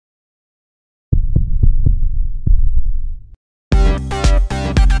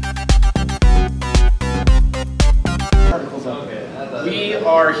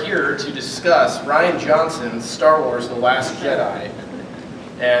here to discuss Rian Johnson's Star Wars: The Last Jedi.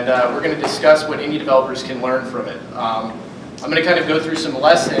 And we're going to discuss what indie developers can learn from it. I'm going to kind of go through some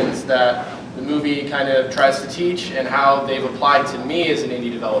lessons that the movie kind of tries to teach and how they've applied to me as an indie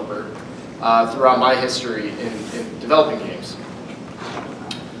developer throughout my history in developing games.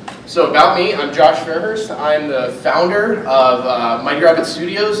 So about me, I'm Josh Fairhurst. I'm the founder of Mighty Rabbit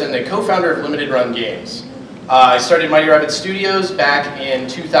Studios and the co-founder of Limited Run Games. I started Mighty Rabbit Studios back in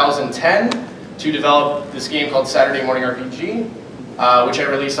 2010 to develop this game called Saturday Morning RPG, which I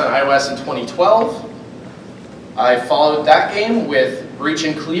released on iOS in 2012. I followed that game with Breach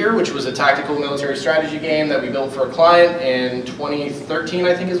and Clear, which was a tactical military strategy game that we built for a client in 2013,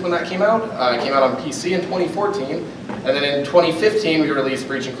 I think is when that came out. It came out on PC in 2014. And then in 2015, we released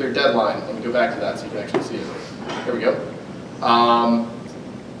Breach and Clear Deadline. Let me go back to that so you can actually see it. There we go.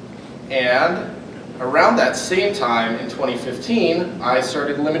 And around that same time, in 2015, I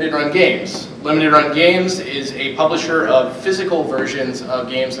started Limited Run Games. Limited Run Games is a publisher of physical versions of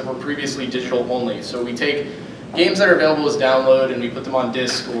games that were previously digital only. So we take games that are available as download and we put them on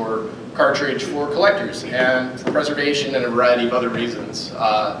disc or cartridge for collectors and for preservation and a variety of other reasons.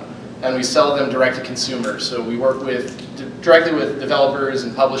 And we sell them direct to consumers. So we work directly with developers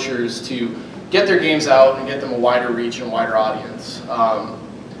and publishers to get their games out and get them a wider reach and wider audience.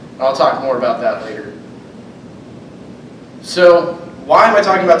 I'll talk more about that later. So, why am I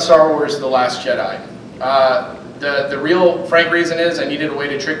talking about Star Wars: The Last Jedi? The real frank reason is I needed a way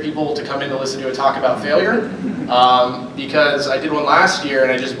to trick people to come in to listen to a talk about failure, because I did one last year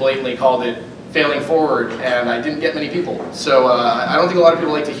and I just blatantly called it Failing Forward, and I didn't get many people. So I don't think a lot of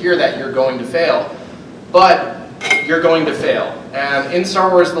people like to hear that you're going to fail, but you're going to fail. And in Star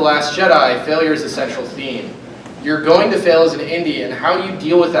Wars: The Last Jedi, failure is a central theme. You're going to fail as an indie, and how you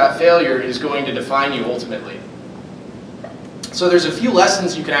deal with that failure is going to define you ultimately. So there's a few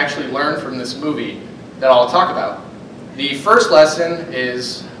lessons you can actually learn from this movie that I'll talk about. The first lesson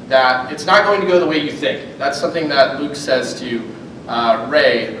is that it's not going to go the way you think. That's something that Luke says to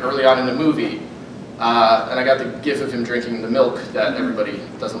Rey early on in the movie. And I got the gif of him drinking the milk that everybody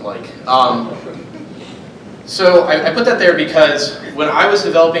doesn't like. So I put that there because when I was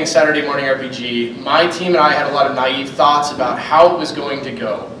developing Saturday Morning RPG, my team and I had a lot of naive thoughts about how it was going to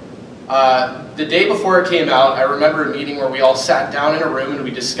go. The day before it came out, I remember a meeting where we all sat down in a room and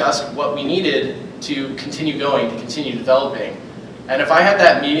we discussed what we needed to continue going, to continue developing. And if I had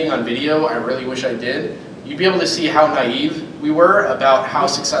that meeting on video, I really wish I did, you'd be able to see how naive we were about how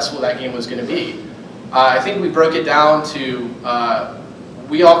successful that game was going to be. I think we broke it down to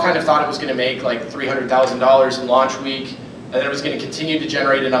we all kind of thought it was going to make like $300,000 in launch week, and then it was going to continue to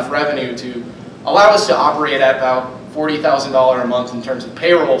generate enough revenue to allow us to operate at about $40,000 a month in terms of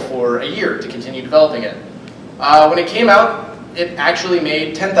payroll for a year to continue developing it. When it came out, it actually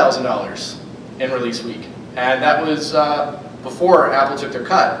made $10,000 in release week, and that was before Apple took their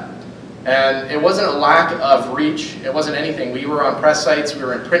cut. And it wasn't a lack of reach, it wasn't anything. We were on press sites, we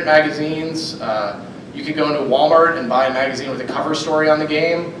were in print magazines. You could go into Walmart and buy a magazine with a cover story on the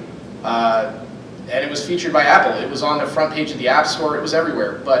game, and it was featured by Apple. It was on the front page of the App Store, it was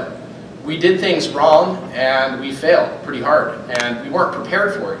everywhere. But we did things wrong, and we failed pretty hard, and we weren't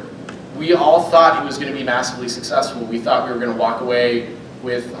prepared for it. We all thought it was going to be massively successful. We thought we were going to walk away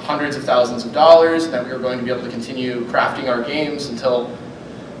with hundreds of thousands of dollars, and that we were going to be able to continue crafting our games until,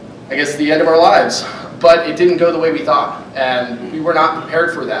 I guess, the end of our lives. But it didn't go the way we thought, and we were not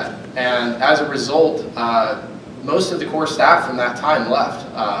prepared for that. And as a result, most of the core staff from that time left.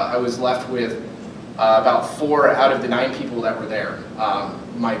 I was left with about 4 out of the 9 people that were there.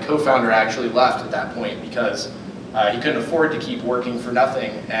 My co-founder actually left at that point because he couldn't afford to keep working for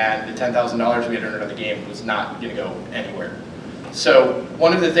nothing, and the $10,000 we had earned on the game was not going to go anywhere. So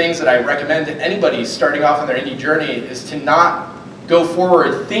one of the things that I recommend to anybody starting off on their indie journey is to not go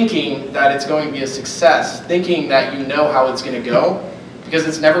forward thinking that it's going to be a success, thinking that you know how it's going to go, because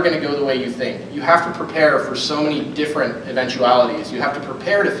it's never going to go the way you think. You have to prepare for so many different eventualities. You have to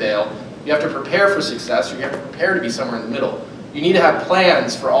prepare to fail, you have to prepare for success, or you have to prepare to be somewhere in the middle. You need to have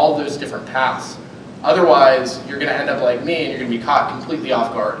plans for all those different paths. Otherwise, you're going to end up like me and you're going to be caught completely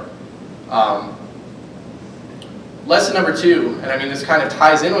off guard. Lesson number 2, and I mean this kind of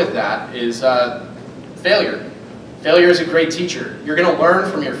ties in with that, is failure. Failure is a great teacher. You're going to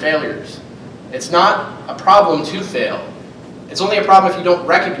learn from your failures. It's not a problem to fail. It's only a problem if you don't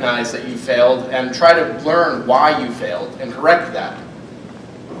recognize that you failed and try to learn why you failed and correct that.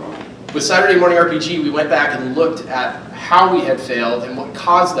 With Saturday Morning RPG, we went back and looked at how we had failed and what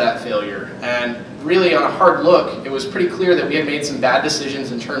caused that failure. And really, on a hard look, it was pretty clear that we had made some bad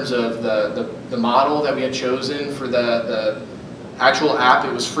decisions in terms of the model that we had chosen for the actual app.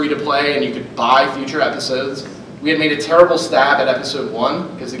 It was free to play and you could buy future episodes. We had made a terrible stab at episode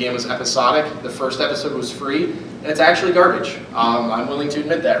 1 because the game was episodic. The first episode was free, and it's actually garbage. I'm willing to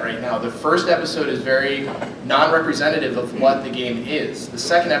admit that right now. The first episode is very non-representative of what the game is. The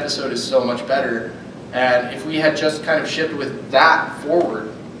second episode is so much better, and if we had just kind of shipped with that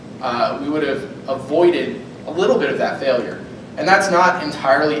forward, we would have avoided a little bit of that failure. And that's not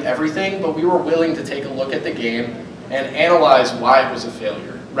entirely everything, but we were willing to take a look at the game and analyze why it was a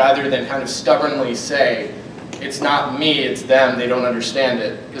failure, rather than kind of stubbornly say, it's not me, it's them, they don't understand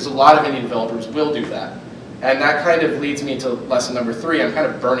it. Because a lot of indie developers will do that. And that kind of leads me to lesson number 3. I'm kind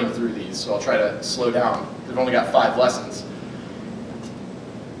of burning through these, so I'll try to slow down. We've only got 5 lessons.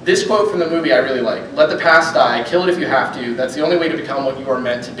 This quote from the movie I really like. Let the past die, kill it if you have to. That's the only way to become what you are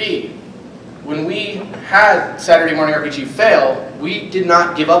meant to be. When we had Saturday Morning RPG fail, we did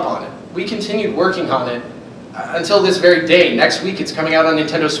not give up on it. We continued working on it until this very day. Next week it's coming out on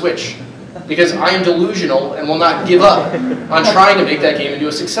Nintendo Switch. Because I am delusional and will not give up on trying to make that game into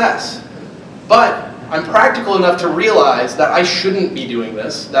a success. But I'm practical enough to realize that I shouldn't be doing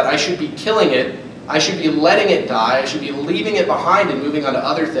this, that I should be killing it, I should be letting it die, I should be leaving it behind and moving on to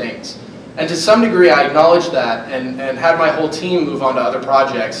other things. And to some degree I acknowledged that and had my whole team move on to other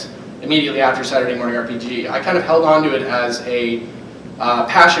projects immediately after Saturday Morning RPG. I kind of held on to it as a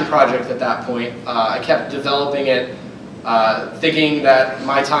passion project at that point. I kept developing it, thinking that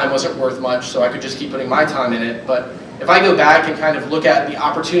my time wasn't worth much, so I could just keep putting my time in it. But if I go back and kind of look at the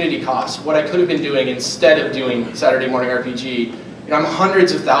opportunity cost, what I could have been doing instead of doing Saturday Morning RPG, I'm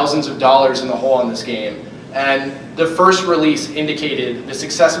hundreds of thousands of dollars in the hole on this game. And the first release indicated the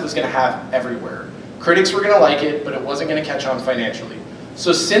success it was going to have everywhere. Critics were going to like it, but it wasn't going to catch on financially.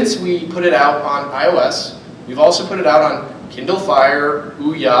 So since we put it out on iOS, we've also put it out on Kindle Fire,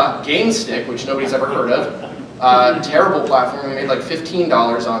 Ouya, GameStick, which nobody's ever heard of. Terrible platform. We made like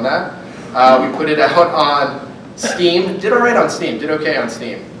 $15 on that. We put it out on Steam. Did alright on Steam. Did okay on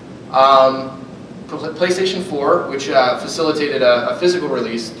Steam. PlayStation 4, which facilitated a physical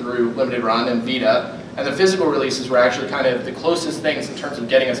release through Limited Run, and Vita. And the physical releases were actually kind of the closest things in terms of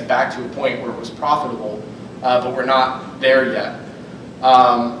getting us back to a point where it was profitable, but we're not there yet.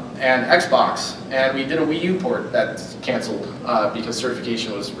 And Xbox. And we did a Wii U port that's canceled because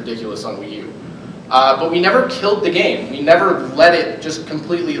certification was ridiculous on Wii U. But we never killed the game. We never let it just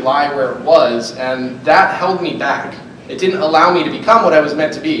completely lie where it was, and that held me back. It didn't allow me to become what I was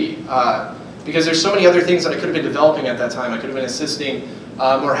meant to be, because there's so many other things that I could have been developing at that time. I could have been assisting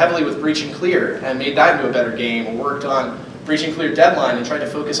more heavily with Breach and Clear and made that into a better game, or worked on Breach and Clear Deadline and tried to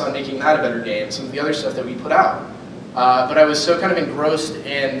focus on making that a better game, some of the other stuff that we put out. But I was so kind of engrossed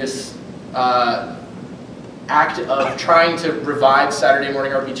in this act of trying to revive Saturday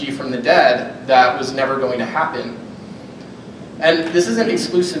Morning RPG from the dead that was never going to happen. And this isn't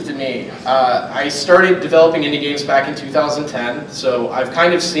exclusive to me. I started developing indie games back in 2010, so I've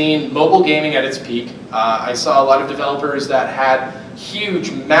kind of seen mobile gaming at its peak. I saw a lot of developers that had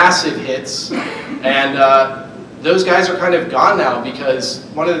huge, massive hits, and those guys are kind of gone now because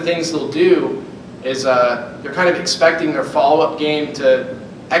one of the things they'll do is they're kind of expecting their follow-up game to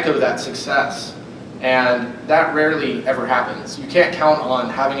echo that success. And that rarely ever happens. You can't count on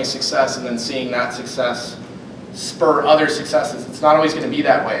having a success and then seeing that success spur other successes. It's not always going to be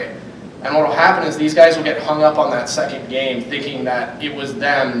that way. And what will happen is these guys will get hung up on that second game thinking that it was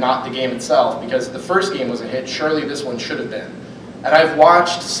them, not the game itself, because the first game was a hit, surely this one should have been. And I've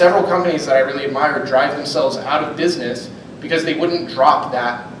watched several companies that I really admire drive themselves out of business because they wouldn't drop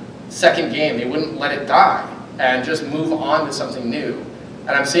that second game. They wouldn't let it die and just move on to something new.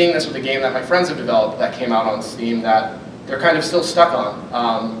 And I'm seeing this with a game that my friends have developed that came out on Steam that they're kind of still stuck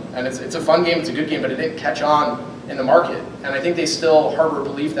on. And it's a fun game, it's a good game, but it didn't catch on in the market. And I think they still harbor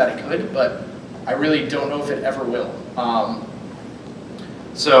belief that it could, but I really don't know if it ever will.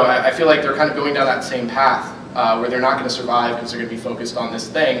 So I feel like they're kind of going down that same path where they're not going to survive because they're going to be focused on this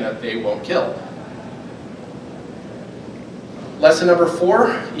thing that they won't kill. Lesson number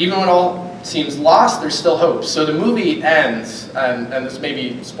 4, even when all seems lost, there's still hope. So the movie ends, and this may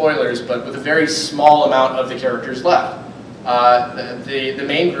be spoilers, but with a very small amount of the characters left. The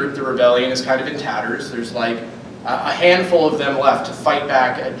main group, the rebellion, is kind of in tatters. There's like a handful of them left to fight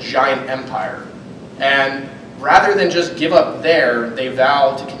back a giant empire. And rather than just give up there, they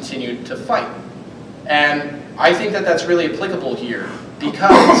vow to continue to fight. And I think that that's really applicable here,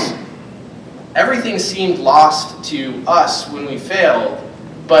 because everything seemed lost to us when we failed,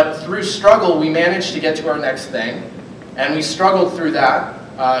 but through struggle, we managed to get to our next thing, and we struggled through that.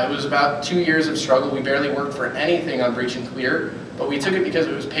 It was about 2 years of struggle. We barely worked for anything on Breach and Clear, but we took it because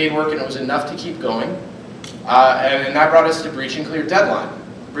it was paid work and it was enough to keep going. And that brought us to Breach and Clear Deadline.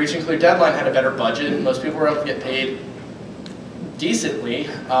 Breach and Clear Deadline had a better budget, and most people were able to get paid decently.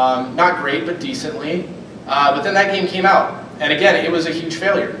 Not great, but decently. But then that game came out. And again, it was a huge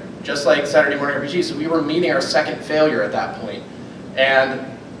failure, just like Saturday Morning RPG. So we were meeting our second failure at that point.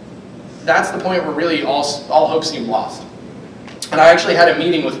 And that's the point where really all hope seemed lost. And I actually had a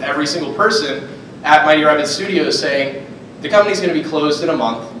meeting with every single person at Mighty Rabbit Studios saying, the company's going to be closed in a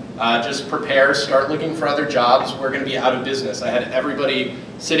month. Just prepare, start looking for other jobs. We're going to be out of business. I had everybody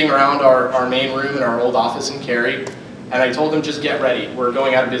sitting around our main room in our old office in Cary, and I told them, just get ready. We're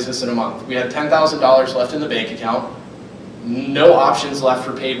going out of business in a month. We had $10,000 left in the bank account, no options left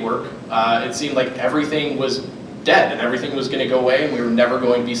for paid work. It seemed like everything was dead and everything was going to go away and we were never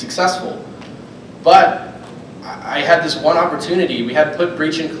going to be successful. But I had this one opportunity. We had put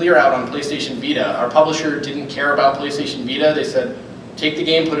Breach and Clear out on PlayStation Vita. Our publisher didn't care about PlayStation Vita. They said, take the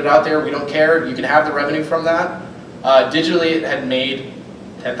game, put it out there, we don't care, you can have the revenue from that. Digitally, it had made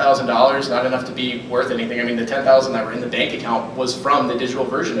 $10,000, not enough to be worth anything. I mean, the $10,000 that were in the bank account was from the digital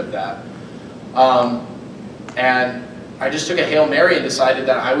version of that. And I just took a Hail Mary and decided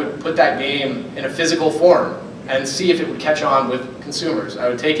that I would put that game in a physical form and see if it would catch on with consumers. I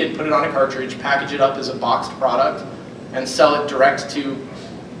would take it, put it on a cartridge, package it up as a boxed product, and sell it direct to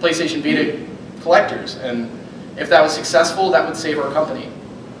PlayStation Vita collectors. And if that was successful, that would save our company.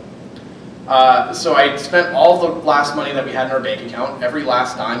 So I spent all the last money that we had in our bank account, every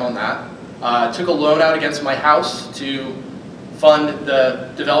last dime on that. Took a loan out against my house to fund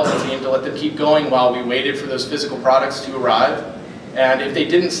the development team to let them keep going while we waited for those physical products to arrive. And if they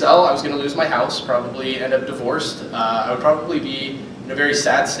didn't sell, I was going to lose my house, probably end up divorced. I would probably be in a very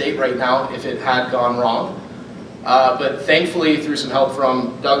sad state right now if it had gone wrong. But thankfully, through some help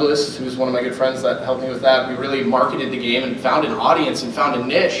from Douglas, who's one of my good friends that helped me with that, we really marketed the game and found an audience and found a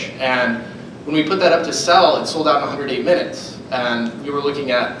niche. And when we put that up to sell, it sold out in 108 minutes. And we were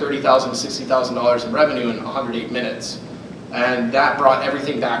looking at $30,000 to $60,000 in revenue in 108 minutes. And that brought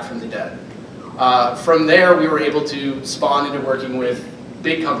everything back from the dead. From there, we were able to spawn into working with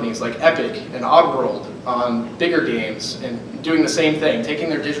big companies like Epic and Oddworld on bigger games and doing the same thing, taking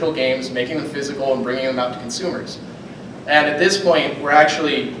their digital games, making them physical, and bringing them out to consumers. And at this point, we're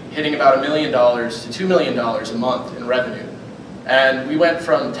actually hitting about $1 million to $2 million a month in revenue. And we went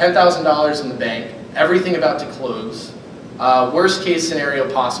from $10,000 in the bank, everything about to close, worst case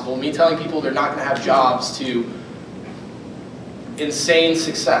scenario possible, me telling people they're not going to have jobs, to insane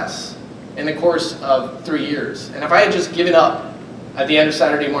success in the course of 3 years. And if I had just given up at the end of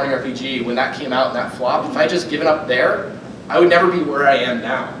Saturday Morning RPG when that came out and that flopped, if I had just given up there, I would never be where I am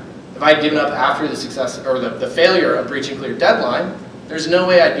now. If I had given up after the success or the failure of Breach and Clear Deadline, there's no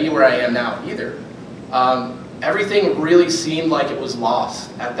way I'd be where I am now either. Everything really seemed like it was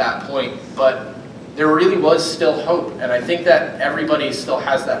lost at that point, but there really was still hope, and I think that everybody still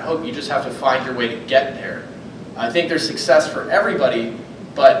has that hope. You just have to find your way to get there. I think there's success for everybody,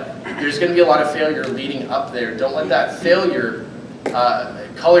 but there's going to be a lot of failure leading up there. Don't let that failure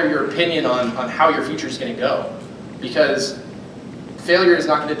color your opinion on how your future is going to go, because failure is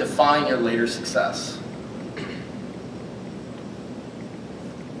not going to define your later success.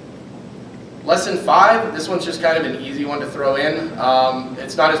 Lesson 5, this one's just kind of an easy one to throw in.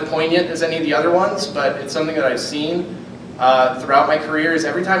 It's not as poignant as any of the other ones, but it's something that I've seen throughout my career, is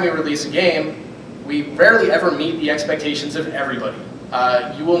every time we release a game, we rarely ever meet the expectations of everybody.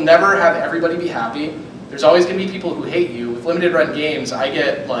 You will never have everybody be happy. There's always going to be people who hate you. With limited run games, I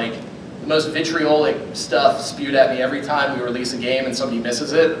get like the most vitriolic stuff spewed at me every time we release a game and somebody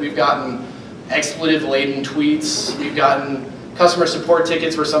misses it. We've gotten expletive-laden tweets. We've gotten customer support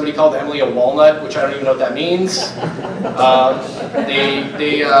tickets where somebody called Emily a walnut, which I don't even know what that means.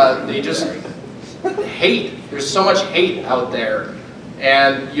 They just hate. There's so much hate out there,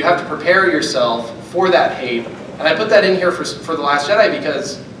 and you have to prepare yourself for that hate. And I put that in here for The Last Jedi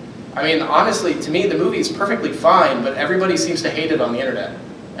because, I mean, honestly, to me, the movie is perfectly fine, but everybody seems to hate it on the internet.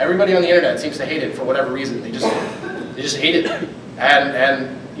 Everybody on the internet seems to hate it for whatever reason. They just hate it.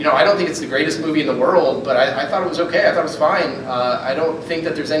 And you know, I don't think it's the greatest movie in the world, but I thought it was okay. I thought it was fine. I don't think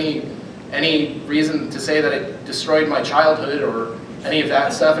that there's any reason to say that it destroyed my childhood or any of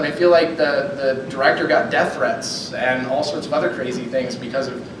that stuff. And I feel like the director got death threats and all sorts of other crazy things because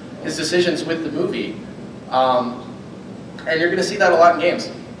of his decisions with the movie. And you're going to see that a lot in games.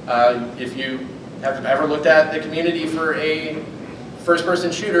 If you have ever looked at the community for a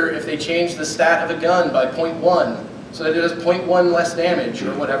first-person shooter, if they change the stat of a gun by 0.1, so that it does 0.1 less damage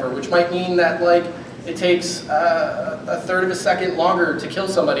or whatever, which might mean that like it takes a third of a second longer to kill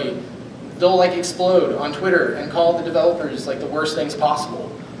somebody, they'll like explode on Twitter and call the developers like the worst things possible.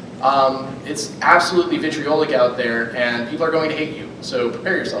 It's absolutely vitriolic out there, and people are going to hate you. So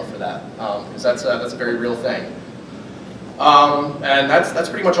prepare yourself for that, because that's a very real thing. And that's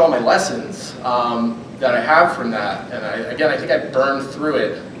pretty much all my lessons that I have from that. And again, I think I burned through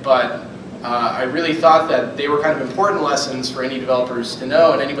it, but I really thought that they were kind of important lessons for indie developers to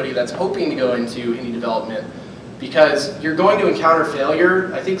know, and anybody that's hoping to go into indie development, because you're going to encounter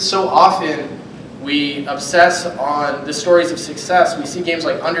failure. I think so often we obsess on the stories of success. We see games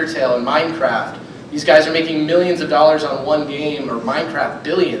like Undertale and Minecraft. These guys are making millions of dollars on one game, or Minecraft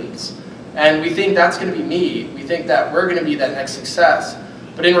billions. And we think that's going to be me. We think that we're going to be that next success.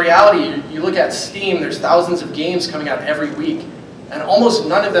 But in reality, you look at Steam, there's thousands of games coming out every week, and almost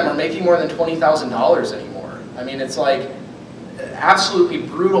none of them are making more than $20,000 anymore. I mean, it's like absolutely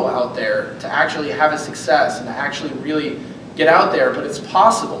brutal out there to actually have a success and to actually really get out there, but it's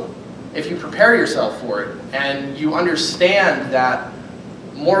possible if you prepare yourself for it and you understand that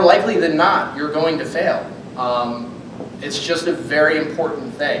more likely than not, you're going to fail. It's just a very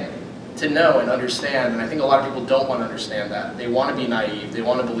important thing to know and understand, and I think a lot of people don't want to understand that. They want to be naive. They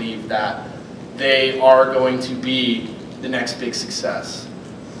want to believe that they are going to be the next big success.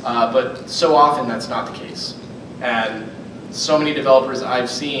 But so often that's not the case. And so many developers I've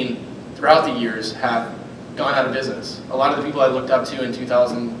seen throughout the years have gone out of business. A lot of the people I looked up to in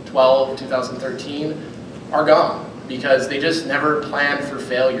 2012, 2013 are gone because they just never planned for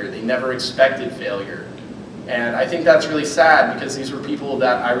failure. They never expected failure. And I think that's really sad because these were people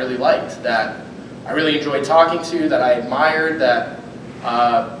that I really liked, that I really enjoyed talking to, that I admired, that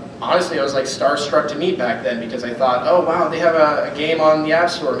honestly I was like starstruck to meet back then because I thought, oh wow, they have a game on the App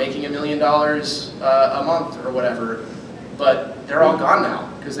Store making $1 million a month or whatever. But they're all gone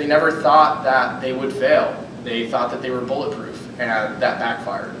now because they never thought that they would fail. They thought that they were bulletproof, and that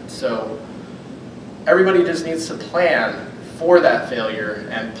backfired. So everybody just needs to plan for that failure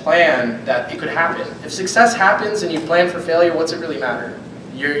and plan that it could happen. If success happens and you plan for failure, what's it really matter?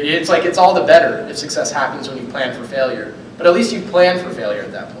 It's like it's all the better if success happens when you plan for failure. But at least you plan for failure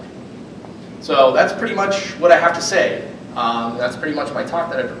at that point. So that's pretty much what I have to say. That's pretty much my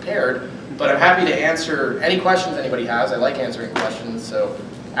talk that I prepared. But I'm happy to answer any questions anybody has. I like answering questions, so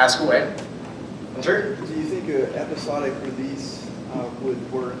ask away. Sure. Do you think an episodic release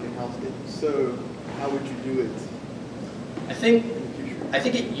would work, and how would you do it? I think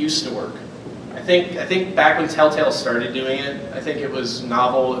it used to work. I think back when Telltale started doing it, I think it was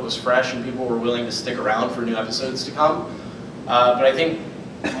novel, it was fresh, and people were willing to stick around for new episodes to come. But I think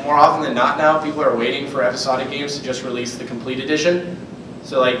more often than not now, people are waiting for episodic games to just release the complete edition.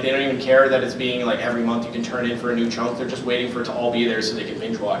 So like they don't even care that it's being like every month you can turn in for a new chunk. They're just waiting for it to all be there so they can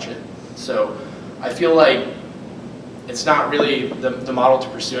binge watch it. So I feel like it's not really the model to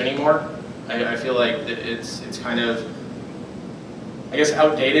pursue anymore. I feel like it's kind of, I guess,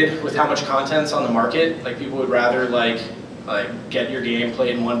 outdated with how much content's on the market. Like people would rather like get your game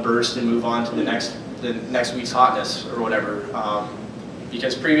played in one burst and move on to the next week's hotness or whatever.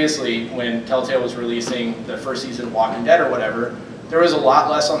 Because previously, when Telltale was releasing the first season of Walking Dead or whatever, there was a lot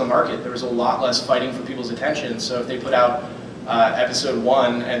less on the market. There was a lot less fighting for people's attention. So if they put out episode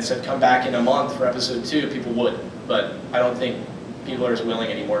 1 and said come back in a month for episode 2, people would. But I don't think people are as willing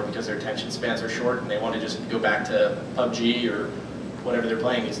anymore because their attention spans are short and they want to just go back to PUBG or whatever they're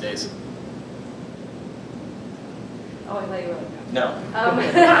playing these days. Oh, I thought you were like, no.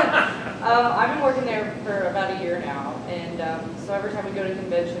 I've been working there for about a year now, and so every time we go to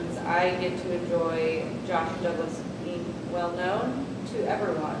conventions, I get to enjoy Josh and Douglas being well known to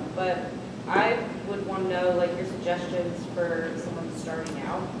everyone. But I would want to know like your suggestions for someone starting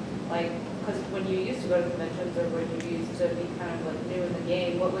out, like because when you used to go to conventions or when you used to be kind of like new in the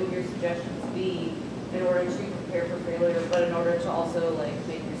game, what would your suggestions be in order to prepare for failure, but in order to also like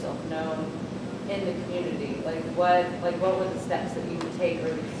make yourself known in the community? What were the steps that you would take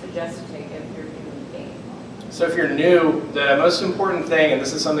or suggest to take if you're new in the game? So if you're new, the most important thing, and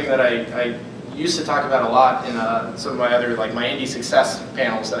this is something that I used to talk about a lot in some of my other, like my indie success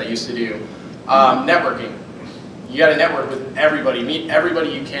panels that I used to do, networking. You got to network with everybody, meet everybody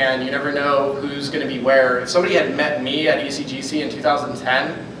you can. You never know who's going to be where. If somebody had met me at ECGC in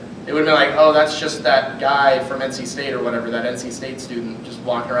 2010, it would have been like, oh, that's just that guy from NC State or whatever, that NC State student just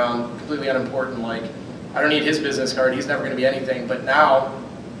walking around completely unimportant, like, I don't need his business card, he's never going to be anything. But now,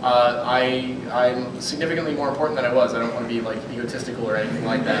 I'm significantly more important than I was. I don't want to be like egotistical or anything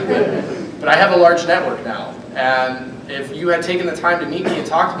like that. But I have a large network now. And if you had taken the time to meet me and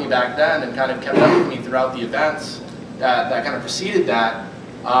talk to me back then and kind of kept up with me throughout the events that kind of preceded that,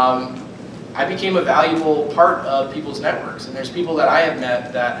 I became a valuable part of people's networks. And there's people that I have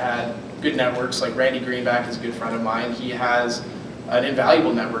met that had good networks, like Randy Greenback is a good friend of mine. He has an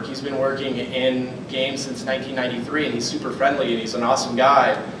invaluable network. He's been working in games since 1993, and he's super friendly, and he's an awesome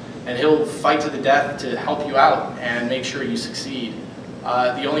guy. And he'll fight to the death to help you out and make sure you succeed.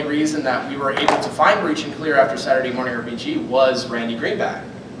 The only reason that we were able to find Breach and Clear after Saturday Morning RPG was Randy Greenback.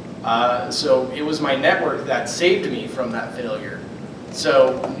 So it was my network that saved me from that failure.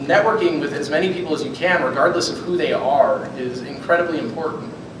 So networking with as many people as you can, regardless of who they are, is incredibly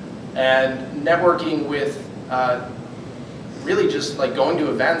important. And networking with really just like going to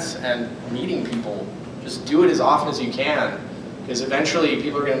events and meeting people. Just do it as often as you can, because eventually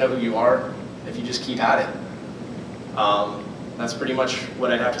people are going to know who you are if you just keep at it. That's pretty much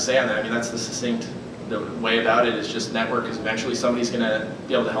what I'd have to say on that. I mean, that's the succinct way about it, is just network, because eventually somebody's going to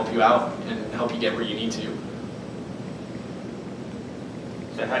be able to help you out and help you get where you need to.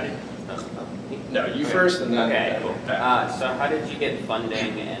 So how did... No, you first and then... Okay, cool. So how did you get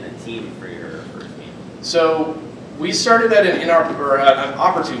funding and a team for your first game? So we started at an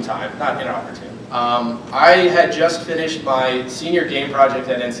opportune time, not inopportune. I had just finished my senior game project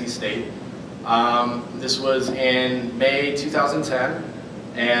at NC State. This was in May 2010,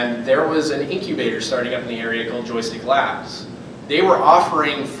 and there was an incubator starting up in the area called Joystick Labs. They were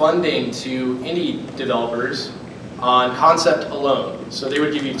offering funding to indie developers on concept alone. So they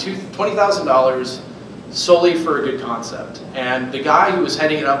would give you $20,000 solely for a good concept. And the guy who was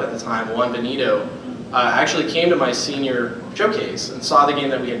heading it up at the time, Juan Benito, actually came to my senior showcase and saw the game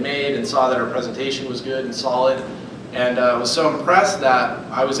that we had made and saw that our presentation was good and solid, and was so impressed that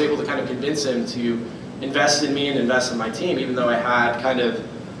I was able to kind of convince him to invest in me and invest in my team, even though I had kind of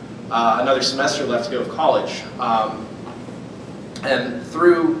another semester left to go of college. And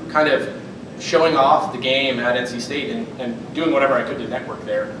through kind of showing off the game at NC State and doing whatever I could to network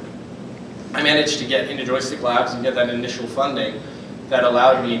there, I managed to get into Joystick Labs and get that initial funding that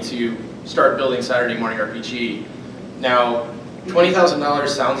allowed me to start building Saturday Morning RPG. Now, $20,000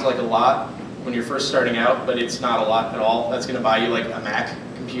 sounds like a lot when you're first starting out, but it's not a lot at all. That's going to buy you like a Mac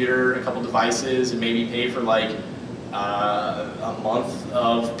computer, a couple devices, and maybe pay for like a month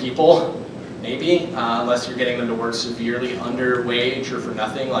of people, maybe, unless you're getting them to work severely under wage or for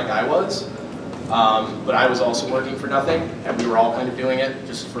nothing like I was. But I was also working for nothing, and we were all kind of doing it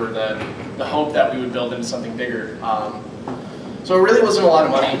just for the hope that we would build into something bigger. So it really wasn't a lot of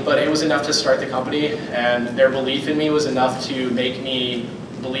money, but it was enough to start the company, and their belief in me was enough to make me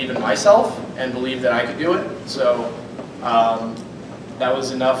believe in myself and believe that I could do it. So that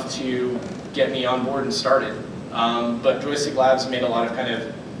was enough to get me on board and started. But Joystick Labs made a lot of kind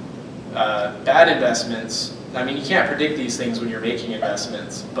of bad investments. I mean, you can't predict these things when you're making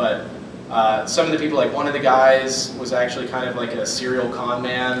investments, but some of the people, like one of the guys was actually kind of like a serial con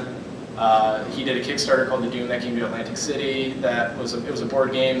man. He did a Kickstarter called The Doom that came to Atlantic City. It was a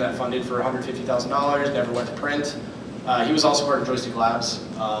board game that funded for $150,000, never went to print. He was also part of Joystick Labs,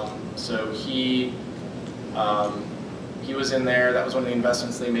 so he was in there. That was one of the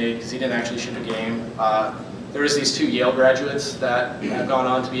investments they made because he didn't actually ship a game. There was these two Yale graduates that have gone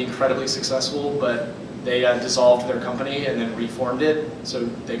on to be incredibly successful, but they dissolved their company and then reformed it, so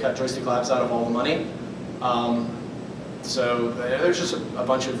they cut Joystick Labs out of all the money. So there's just a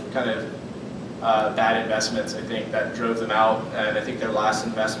bunch of kind of bad investments, I think, that drove them out, and I think their last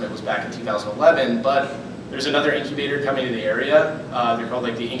investment was back in 2011, but there's another incubator coming to the area. They're called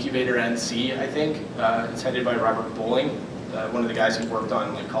like the Incubator NC, I think. It's headed by Robert Bowling, one of the guys who worked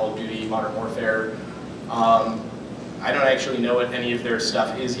on like Call of Duty, Modern Warfare. I don't actually know what any of their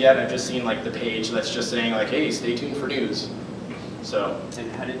stuff is yet. I've just seen like the page that's just saying like, hey, stay tuned for news. So.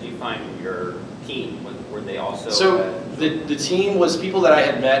 And how did you find your team? Were they also? So the team was people that I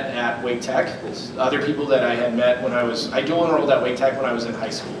had met at Wake Tech. Other people that I had met when I dual enrolled at Wake Tech when I was in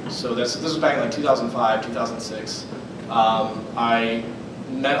high school. So this was back in like 2005, 2006. I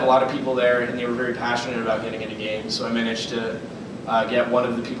met a lot of people there, and they were very passionate about getting into games. So I managed to get one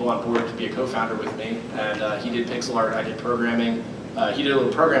of the people on board to be a co-founder with me, and he did pixel art, I did programming. He did a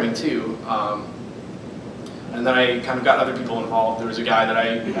little programming too. And then I kind of got other people involved. There was a guy that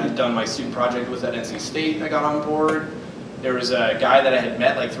I had done my student project with at NC State that got on board. There was a guy that I had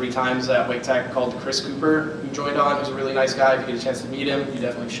met like 3 times at Wake Tech called Chris Cooper, who joined on. He was a really nice guy. If you get a chance to meet him, you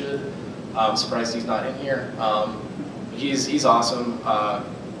definitely should. I'm surprised he's not in here. He's awesome.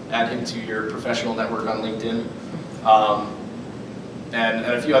 Add him to your professional network on LinkedIn. And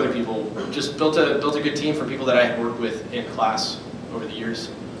a few other people. Just built a good team for people that I had worked with in class over the years.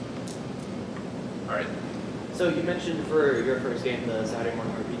 All right. So you mentioned for your first game, the Saturday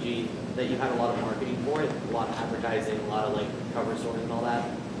Morning RPG, that you had a lot of marketing for it, a lot of advertising, a lot of like cover stories and all that.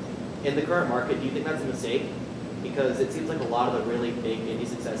 In the current market, do you think that's a mistake? Because it seems like a lot of the really big indie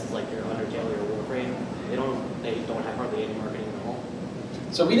successes, like your Undertale or Warframe, they don't have hardly any marketing at all.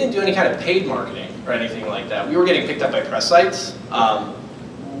 So we didn't do any kind of paid marketing or anything like that. We were getting picked up by press sites.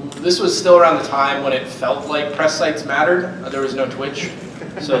 This was still around the time when it felt like press sites mattered. There was no Twitch,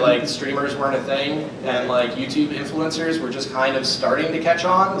 so like streamers weren't a thing, and like YouTube influencers were just kind of starting to catch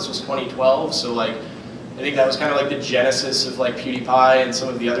on. This was 2012, so like I think that was kind of like the genesis of like PewDiePie and some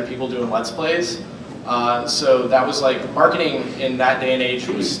of the other people doing Let's Plays. So that was like marketing in that day and age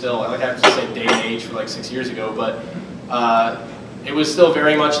was still, like I have to say day and age for like 6 years ago, but it was still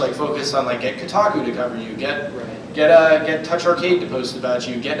very much like focused on like get Kotaku to cover you, get Touch Arcade to post about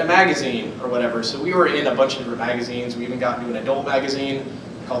you, get in a magazine or whatever. So we were in a bunch of different magazines. We even got into an adult magazine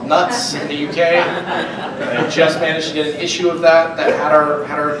called Nuts in the UK. I just managed to get an issue of that had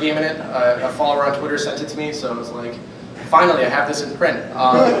our game in it. A follower on Twitter sent it to me, so I was like, finally I have this in print.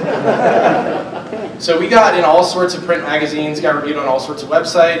 So we got in all sorts of print magazines, got reviewed on all sorts of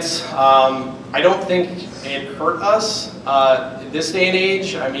websites. I don't think it hurt us. This day and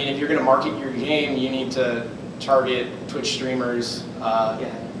age, I mean, if you're going to market your game, you need to target Twitch streamers.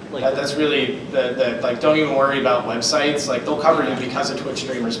 That's really like, don't even worry about websites. Like, they'll cover you because of Twitch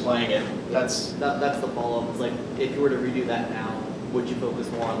streamers playing it. That's the follow-up. It's like, if you were to redo that now, would you focus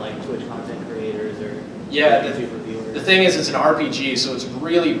more on like Twitch content creators or YouTube reviewers? The thing is, it's an RPG, so it's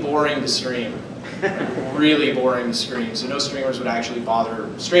really boring to stream. Really boring to stream. So no streamers would actually bother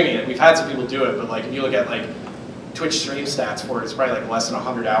streaming it. We've had some people do it, but like if you look at like Twitch stream stats for it, it's probably like less than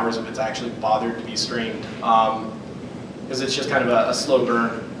 100 hours if it's actually bothered to be streamed. Because it's just kind of a slow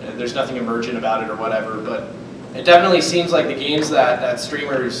burn. There's nothing emergent about it or whatever, but it definitely seems like the games that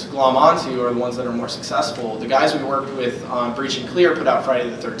streamers glom onto are the ones that are more successful. The guys we worked with on Breach and Clear put out Friday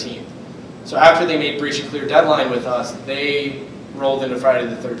the 13th. So after they made Breach and Clear Deadline with us, they rolled into Friday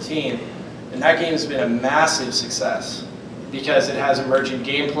the 13th, and that game's been a massive success because it has emergent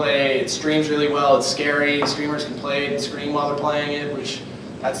gameplay, it streams really well, it's scary, streamers can play it and scream while they're playing it, which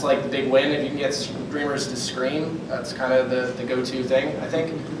that's like the big win. If you can get streamers to scream, that's kind of the go-to thing, I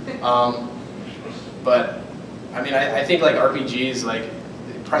think. But I mean, I think like RPGs, like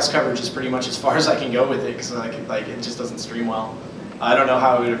press coverage is pretty much as far as I can go with it because like it just doesn't stream well. I don't know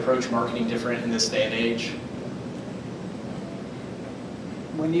how I would approach marketing different in this day and age.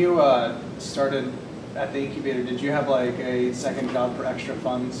 When you started at the incubator, did you have like a second job for extra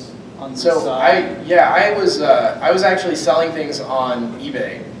funds on the side? I was actually selling things on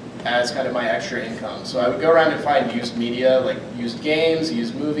eBay as kind of my extra income. So I would go around and find used media, like used games,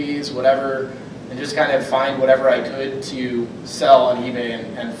 used movies, whatever, and just kind of find whatever I could to sell on eBay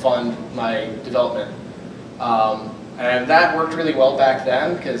and fund my development. And that worked really well back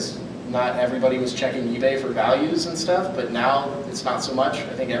then because not everybody was checking eBay for values and stuff, but now it's not so much.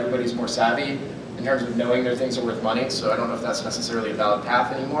 I think everybody's more savvy in terms of knowing their things are worth money, so I don't know if that's necessarily a valid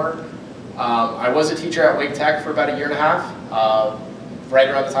path anymore. I was a teacher at Wake Tech for about a year and a half. Right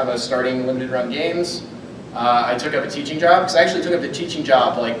around the time I was starting limited run games, I took up a teaching job, because I actually took up the teaching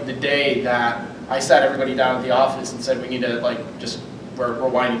job like the day that I sat everybody down at the office and said we need to we're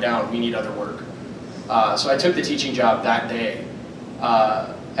winding down, we need other work. So I took the teaching job that day,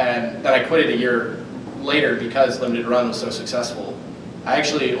 and then I quit it a year later because limited run was so successful. I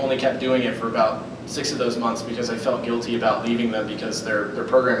actually only kept doing it for about 6 of those months because I felt guilty about leaving them because their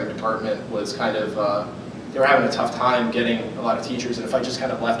programming department was kind of, they were having a tough time getting a lot of teachers, and if I just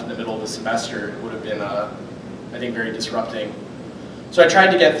kind of left in the middle of the semester, it would have been, I think, very disrupting. So I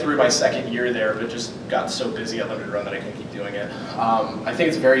tried to get through my second year there, but just got so busy at limited run that I couldn't keep doing it. I think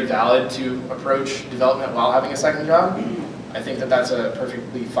it's very valid to approach development while having a second job. I think that that's a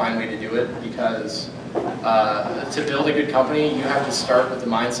perfectly fine way to do it because to build a good company, you have to start with the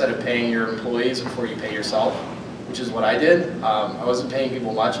mindset of paying your employees before you pay yourself, which is what I did. I wasn't paying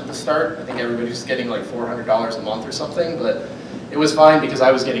people much at the start. I think everybody was getting like $400 a month or something, but it was fine because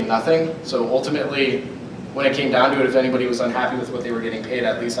I was getting nothing. So ultimately, when it came down to it, if anybody was unhappy with what they were getting paid,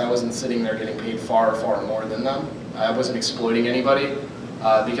 at least I wasn't sitting there getting paid far, far more than them. I wasn't exploiting anybody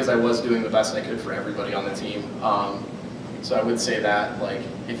because I was doing the best I could for everybody on the team. So I would say that, like,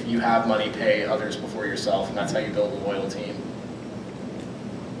 if you have money, pay others before yourself, and that's how you build a loyal team.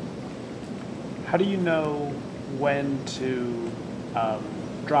 How do you know when to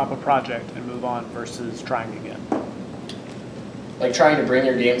drop a project and move on versus trying again? Like trying to bring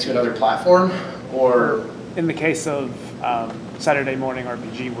your game to another platform, or in the case of Saturday Morning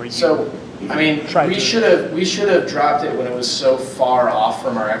RPG, where you I mean, we should have dropped it when it was so far off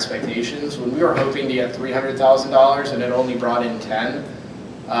from our expectations. When we were hoping to get $300,000 and it only brought in 10,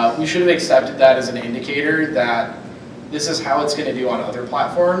 we should have accepted that as an indicator that this is how it's going to do on other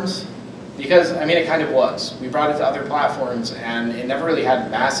platforms. Because, I mean, it kind of was. We brought it to other platforms and it never really had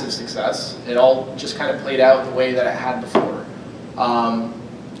massive success. It all just kind of played out the way that it had before.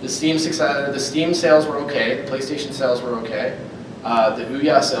 The Steam sales were okay. The PlayStation sales were okay. The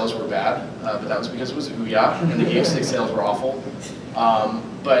Ouya sales were bad, but that was because it was Ouya, and the GameStick sales were awful.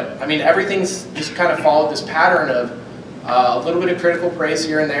 But I mean, everything's just kind of followed this pattern of a little bit of critical praise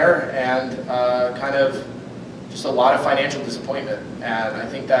here and there, and kind of just a lot of financial disappointment. And I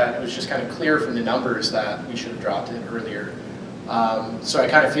think that it was just kind of clear from the numbers that we should have dropped it earlier. So I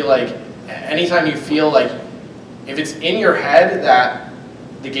kind of feel like anytime you feel like, if it's in your head that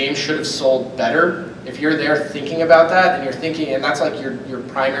the game should have sold better, if you're there thinking about that, and you're thinking, and that's like your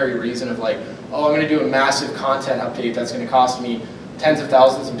primary reason of like, oh, I'm going to do a massive content update that's going to cost me tens of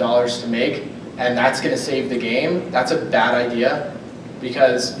thousands of dollars to make, and that's going to save the game, that's a bad idea,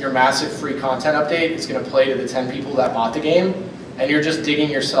 because your massive free content update is going to play to the 10 people that bought the game, and you're just digging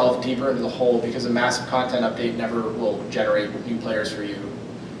yourself deeper into the hole, because a massive content update never will generate new players for you,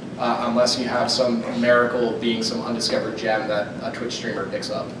 unless you have some miracle being some undiscovered gem that a Twitch streamer picks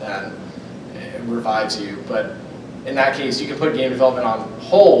up and it revives you. But in that case, you can put game development on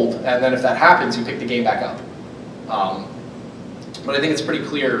hold, and then if that happens, you pick the game back up. But I think it's pretty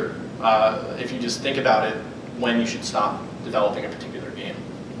clear, if you just think about it, when you should stop developing a particular game.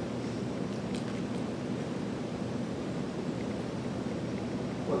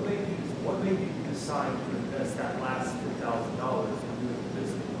 What made you decide to invest that last $10,000 in doing a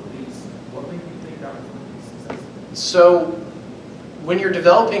physical release? What made you think that was going to be successful? So, when you're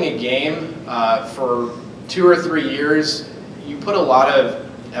developing a game for 2 or 3 years, you put a lot of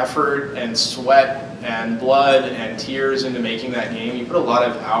effort and sweat and blood and tears into making that game. You put a lot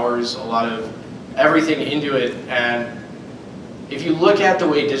of hours, a lot of everything into it, and if you look at the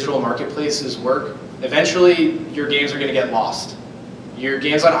way digital marketplaces work, eventually your games are going to get lost. Your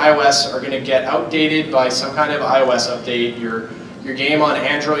games on iOS are going to get outdated by some kind of iOS update. Your game on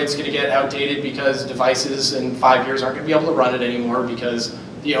Android is going to get outdated because devices in 5 years aren't going to be able to run it anymore because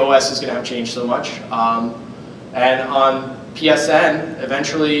the OS is going to have changed so much. And on PSN,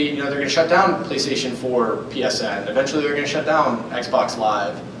 eventually, they're going to shut down PlayStation 4 PSN. Eventually, they're going to shut down Xbox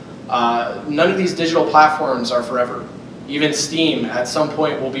Live. None of these digital platforms are forever. Even Steam, at some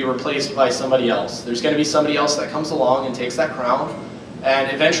point, will be replaced by somebody else. There's going to be somebody else that comes along and takes that crown,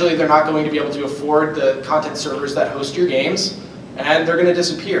 and eventually, they're not going to be able to afford the content servers that host your games, and they're going to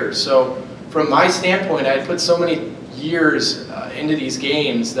disappear. So, from my standpoint, I put so many years into these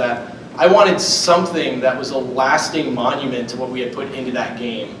games that I wanted something that was a lasting monument to what we had put into that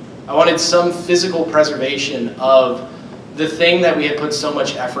game. I wanted some physical preservation of the thing that we had put so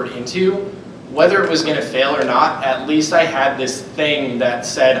much effort into. Whether it was going to fail or not, at least I had this thing that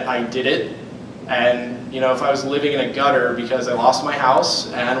said I did it. And if I was living in a gutter because I lost my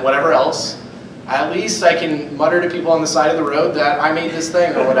house and whatever else, at least I can mutter to people on the side of the road that I made this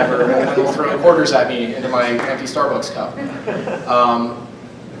thing or whatever, and then they'll throw quarters at me into my empty Starbucks cup.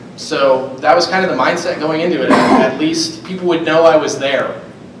 So that was kind of the mindset going into it. At least people would know I was there.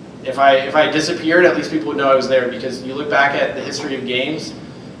 If I disappeared, at least people would know I was there, because you look back at the history of games,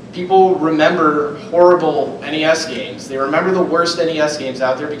 people remember horrible NES games. They remember the worst NES games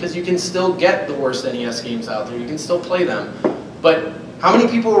out there because you can still get the worst NES games out there. You can still play them. But how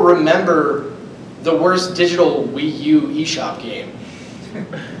many people remember the worst digital Wii U eShop game?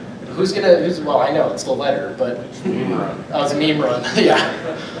 Well, I know it's the letter, but oh, it's a meme run. Yeah.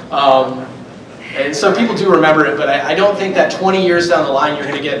 And so people do remember it, but I don't think that 20 years down the line you're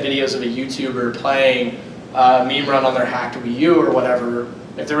going to get videos of a YouTuber playing meme run on their hacked Wii U or whatever.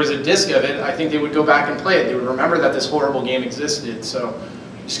 If there was a disc of it, I think they would go back and play it. They would remember that this horrible game existed. So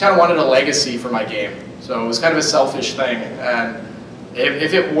I just kind of wanted a legacy for my game. So it was kind of a selfish thing. And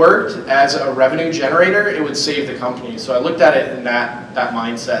if it worked as a revenue generator, it would save the company. So I looked at it in that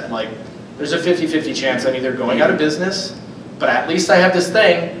mindset, like there's a 50-50 chance I'm either going out of business, but at least I have this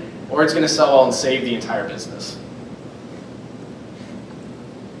thing, or it's going to sell well and save the entire business.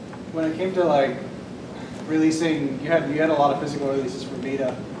 When it came to like releasing, you had a lot of physical releases for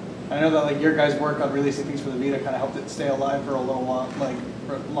Vita. I know that like your guys' work on releasing things for the Vita kind of helped it stay alive for a little while, like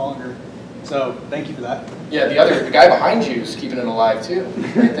for longer. So thank you for that. Yeah, the guy behind you is keeping it alive too,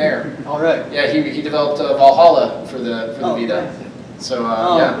 right there. All right. Yeah, he developed Valhalla for the Vita. Nice. So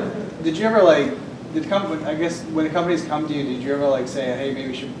yeah. Did you ever like? I guess when the companies come to you, did you ever like say, hey,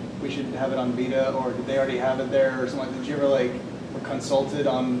 maybe we should have it on Vita, or did they already have it there, or something? Did you ever like consulted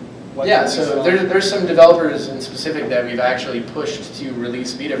on what? Yeah, so there's some developers in specific that we've actually pushed to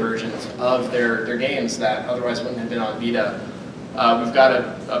release Vita versions of their games that otherwise wouldn't have been on Vita. We've got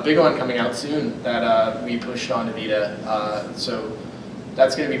a big one coming out soon that we pushed onto Vita, so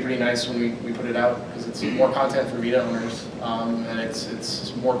that's going to be pretty nice when we put it out, because it's more content for Vita owners, and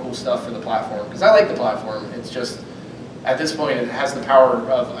it's more cool stuff for the platform, because I like the platform. It's just, At this point, it has the power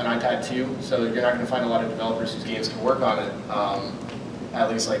of an iPad 2, so you're not going to find a lot of developers whose games can work on it. At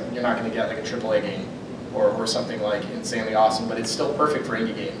least, like, you're not going to get like a AAA game or something like insanely awesome, but it's still perfect for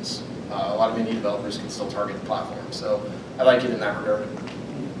indie games. A lot of indie developers can still target the platform, so I like it in that regard.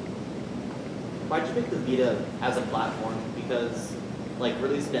 Why'd you pick the Vita as a platform? Because, like,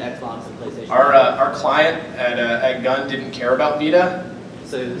 releasing to Xbox and PlayStation. Our client at Gun didn't care about Vita,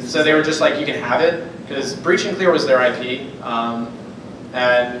 so they were just like, you can have it, because Breach and Clear was their IP,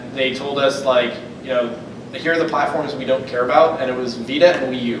 and they told us, like, you know, here are the platforms we don't care about, and it was Vita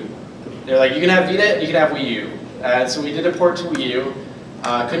and Wii U. They're like, you can have Vita and you can have Wii U. And so we did a port to Wii U.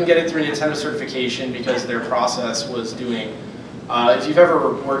 Couldn't get it through Nintendo certification because their process was doing, if you've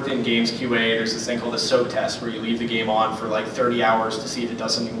ever worked in games QA, there's this thing called a soak test where you leave the game on for like 30 hours to see if it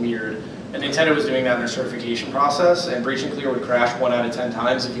does something weird. And Nintendo was doing that in their certification process, and Breach and Clear would crash 1 out of 10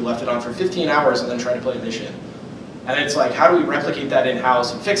 times if you left it on for 15 hours and then tried to play a mission. And it's like, how do we replicate that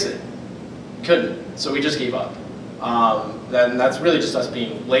in-house and fix it? Couldn't, so we just gave up. Then that's really just us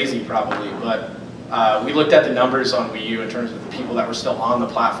being lazy probably, but we looked at the numbers on Wii U in terms of the people that were still on the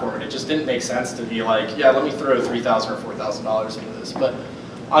platform, and it just didn't make sense to be like, yeah, let me throw $3,000 or $4,000 into this. But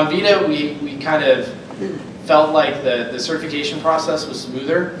on Vita, we kind of felt like the certification process was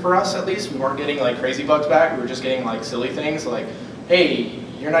smoother for us, at least. We weren't getting like crazy bugs back. We were just getting like silly things like, hey,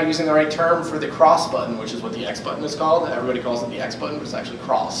 you're not using the right term for the cross button, which is what the X button is called. Everybody calls it the X button, but it's actually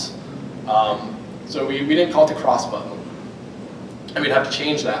cross. So we didn't call it the cross button. And we'd have to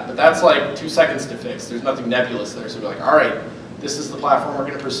change that, but that's like 2 seconds to fix. There's nothing nebulous there, so we're like, all right, this is the platform we're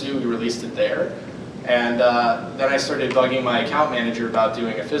going to pursue. We released it there. And then I started bugging my account manager about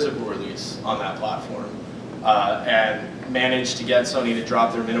doing a physical release on that platform. And managed to get Sony to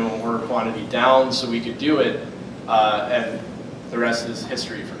drop their minimum order quantity down so we could do it, and the rest is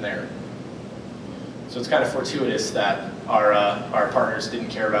history from there. So it's kind of fortuitous that our partners didn't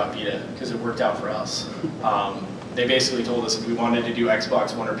care about Vita, because it worked out for us. They basically told us if we wanted to do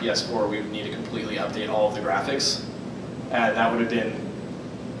Xbox One or PS4, we would need to completely update all of the graphics, and that would have been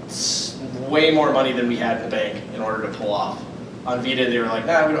way more money than we had in the bank in order to pull off. On Vita, they were like,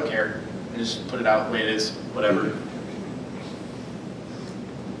 nah, we don't care. Just put it out the way it is, whatever.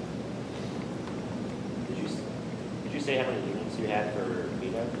 Did you say how many units you had for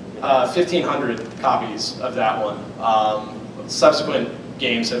Vita? 1,500 copies of that one. Subsequent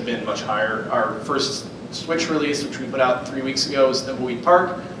games have been much higher. Our first Switch release, which we put out 3 weeks ago, was Thimbleweed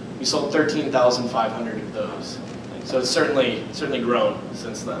Park. We sold 13,500 of those. So it's certainly grown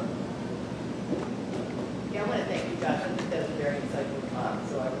since then. Yeah, I want to thank you, Josh. I think that was a very insightful talk,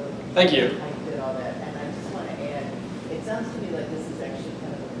 so I really Thank you. how you did all that. And I just want to add, it sounds to me like this is actually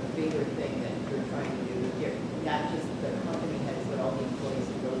kind of a bigger thing that you're trying to do here. Not just the company heads, but all the employees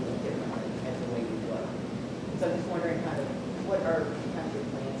who really look differently at the way you work. So I'm just wondering kind of what are kind of your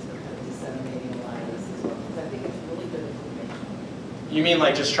plans for kind of disseminating a lot of this as well? Because I think it's really good information. You mean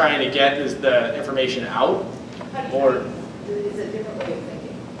like just trying to get the information out? How do you Or it's a different way of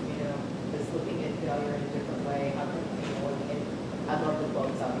thinking, you know, just looking at failure in a different way. How can, you know, and I love the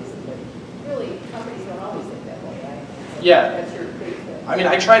books, obviously, but really, companies don't always think that way, right? So Yeah. That's your big thing. I mean,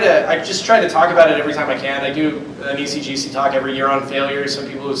 I just try to talk about it every time I can. I do an ECGC talk every year on failure. Some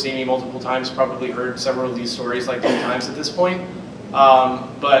people who've seen me multiple times probably heard several of these stories like 3 times at this point.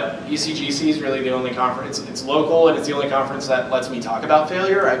 But ECGC is really the only conference, it's local, and it's the only conference that lets me talk about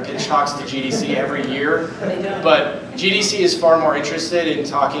failure. I pitch talks to GDC every year, but GDC is far more interested in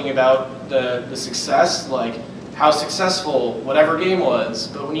talking about the success, like how successful whatever game was.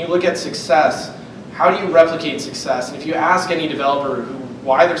 But when you look at success, how do you replicate success? And if you ask any developer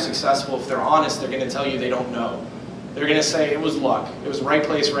why they're successful, if they're honest, they're going to tell you they don't know. They're going to say it was luck, it was right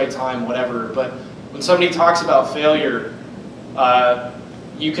place, right time, whatever. But when somebody talks about failure,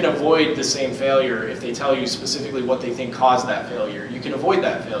 you can avoid the same failure if they tell you specifically what they think caused that failure. You can avoid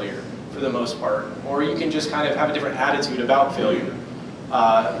that failure for the most part, or you can just kind of have a different attitude about failure.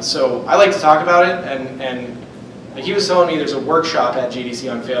 So I like to talk about it, and like he was telling me there's a workshop at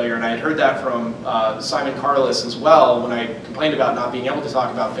GDC on failure, and I had heard that from Simon Carlis as well when I complained about not being able to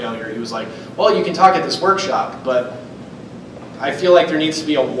talk about failure. He was like, well, you can talk at this workshop, but I feel like there needs to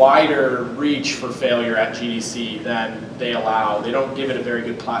be a wider reach for failure at GDC than they allow. They don't give it a very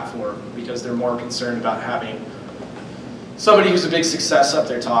good platform because they're more concerned about having somebody who's a big success up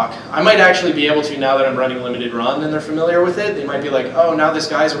there talk. I might actually be able to now that I'm running limited run and they're familiar with it. They might be like, oh, now this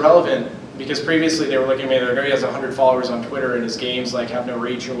guy's relevant, because previously they were looking at me, they're like, oh, he has 100 followers on Twitter and his games like have no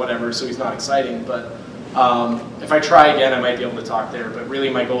reach or whatever, so he's not exciting. But if I try again, I might be able to talk there. But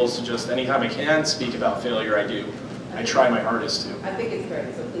really my goal is to just, anytime I can speak about failure, I do. I try my hardest to. I think it's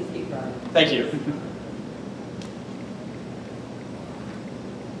great, so please keep running. Thank you.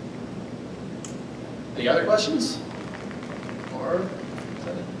 Any other questions? Or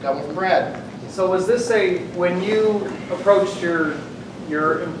got one from Brad. So was this when you approached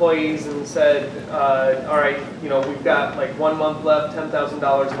your employees and said, all right, we've got like 1 month left,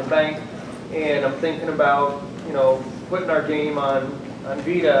 $10,000 in the bank, and I'm thinking about, putting our game on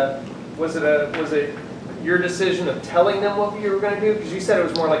Vita, was it your decision of telling them what you were going to do? Because you said it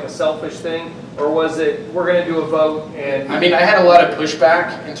was more like a selfish thing, or was it, we're going to do a vote and... I mean, I had a lot of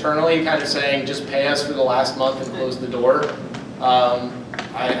pushback internally, kind of saying, just pay us for the last month and close the door.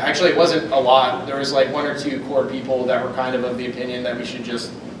 Actually, it wasn't a lot. There was like 1 or 2 core people that were kind of the opinion that we should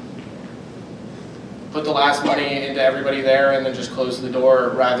just put the last money into everybody there and then just close the door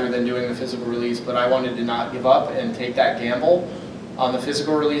rather than doing the physical release. But I wanted to not give up and take that gamble on the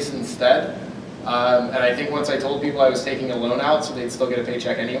physical release instead. And I think once I told people I was taking a loan out so they'd still get a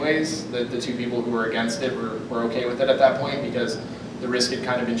paycheck anyways, the 2 people who were against it were okay with it at that point because the risk had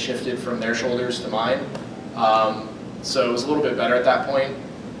kind of been shifted from their shoulders to mine. So it was a little bit better at that point.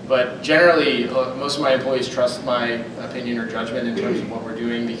 But generally, most of my employees trust my opinion or judgment in terms of what we're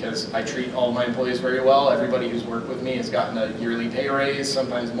doing because I treat all my employees very well. Everybody who's worked with me has gotten a yearly pay raise,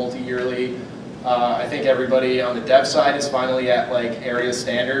 sometimes multi-yearly. I think everybody on the dev side is finally at like area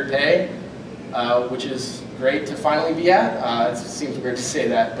standard pay, which is great to finally be at. It seems weird to say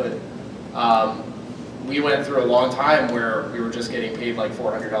that, but we went through a long time where we were just getting paid like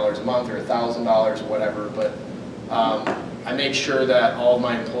 $400 a month or $1,000 or whatever. But I make sure that all of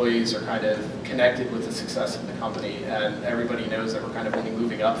my employees are kind of connected with the success of the company, and everybody knows that we're kind of only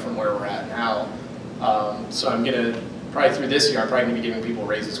moving up from where we're at now. So I'm going to, probably through this year, I'm probably going to be giving people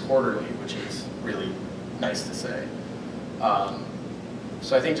raises quarterly, which is really nice to say.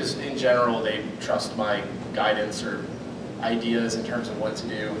 So I think just in general, they trust my guidance or ideas in terms of what to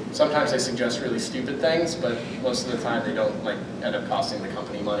do. Sometimes I suggest really stupid things, but most of the time they don't like end up costing the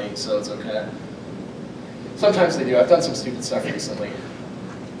company money, so it's okay. Sometimes they do. I've done some stupid stuff recently.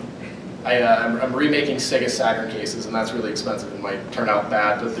 I'm remaking Sega Saturn cases, and that's really expensive and might turn out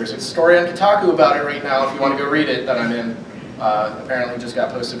bad, but there's a story on Kotaku about it right now if you want to go read it that I'm in. Apparently just got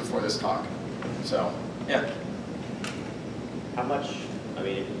posted before this talk. So, yeah. How much, I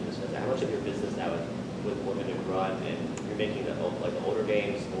mean, how much of your business now with Limited Run, and you're making the older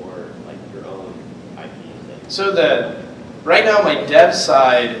games or like your own IPs? So right now my dev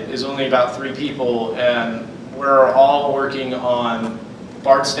side is only about 3 people, and we're all working on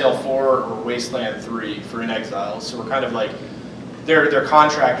Bard's Tale 4 or Wasteland 3 for In Exile. So we're kind of like, they're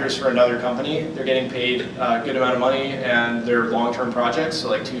contractors for another company. They're getting paid a good amount of money, and they're long-term projects, so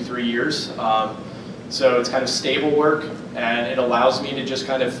like 2-3 years. So it's kind of stable work, and it allows me to just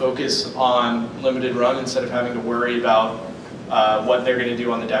kind of focus on Limited Run instead of having to worry about what they're going to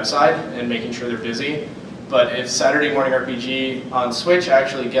do on the dev side and making sure they're busy. But if Saturday Morning RPG on Switch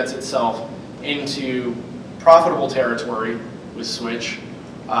actually gets itself into profitable territory with Switch,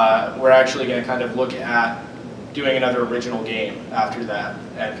 we're actually going to kind of look at doing another original game after that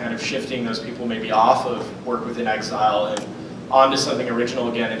and kind of shifting those people maybe off of work within Exile and onto something original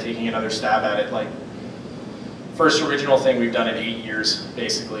again and taking another stab at it. Like, first original thing we've done in 8 years,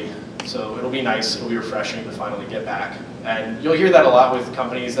 basically. So it'll be nice, it'll be refreshing to finally get back. And you'll hear that a lot with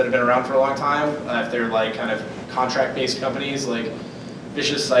companies that have been around for a long time. If they're like kind of contract-based companies like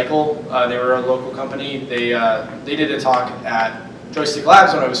Vicious Cycle, they were a local company. They did a talk at Joystick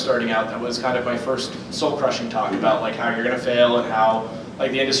Labs when I was starting out. That was kind of my first soul-crushing talk about like how you're going to fail and how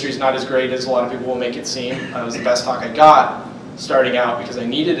like the industry's not as great as a lot of people will make it seem. It was the best talk I got starting out because I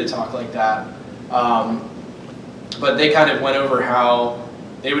needed a talk like that. But they kind of went over how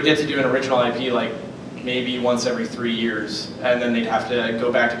they would get to do an original IP like maybe once every 3 years, and then they'd have to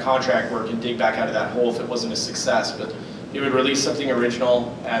go back to contract work and dig back out of that hole if it wasn't a success. But they would release something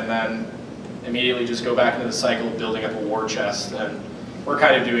original and then immediately just go back into the cycle of building up a war chest. And we're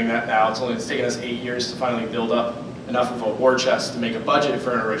kind of doing that now. It's taken us 8 years to finally build up enough of a war chest to make a budget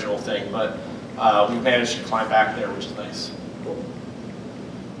for an original thing, but we've managed to climb back there, which is nice. Cool.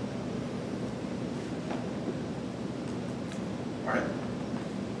 All right.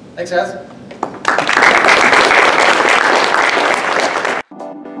 Thanks, guys.